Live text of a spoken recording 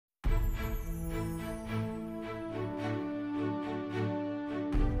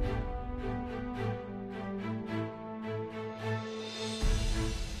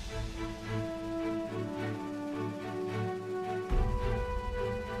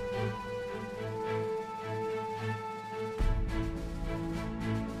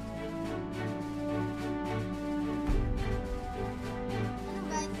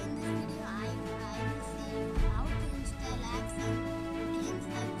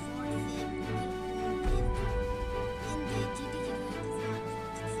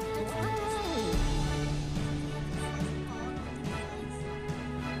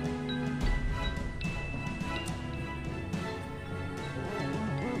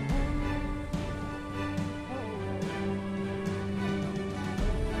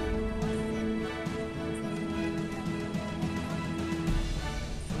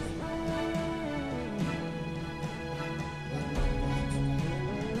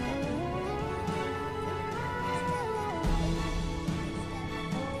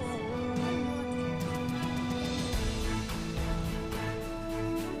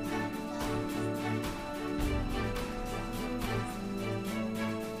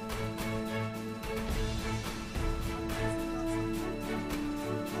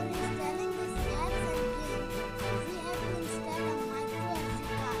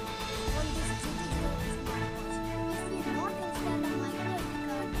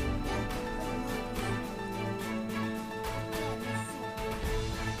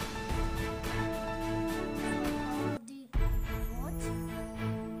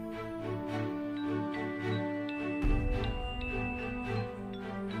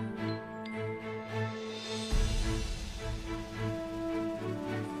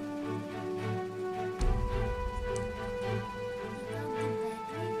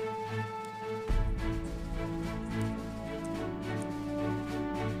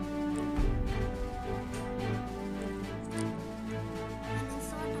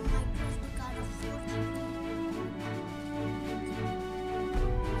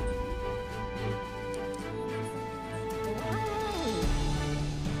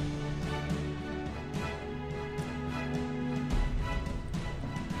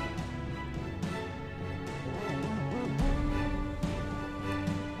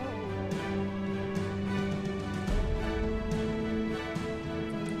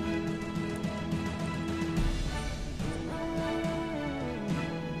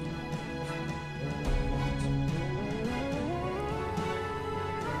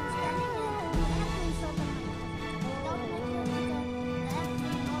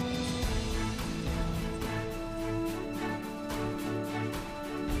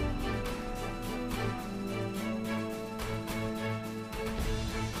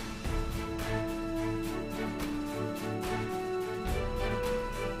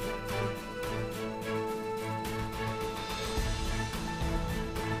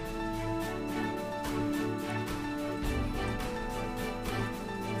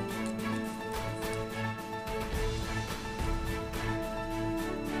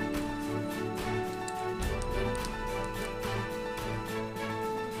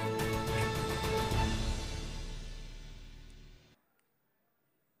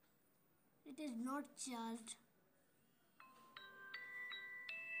charged.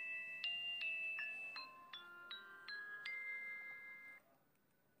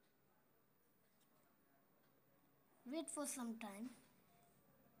 Wait for some time.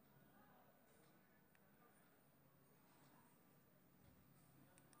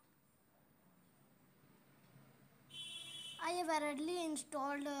 I have already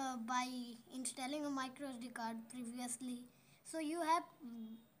installed by installing a micro SD card previously. So you have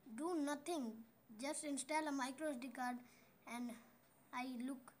do nothing. Just install a micro SD card and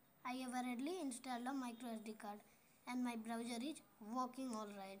I have already installed a micro SD card and my browser is working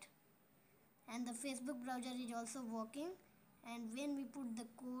alright. And the Facebook browser is also working, and when we put the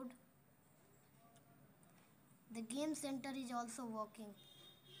code, the game center is also working.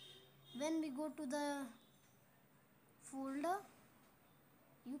 When we go to the folder,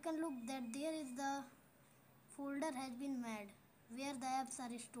 you can look that there is the folder has been made where the apps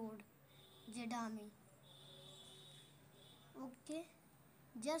are stored. Jedami. Okay,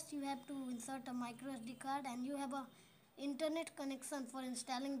 just you have to insert a micro SD card and you have a internet connection for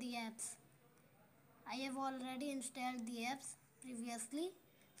installing the apps. I have already installed the apps previously,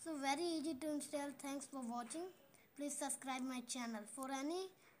 so very easy to install. Thanks for watching. Please subscribe my channel. For any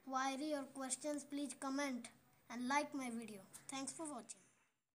query or questions, please comment and like my video. Thanks for watching.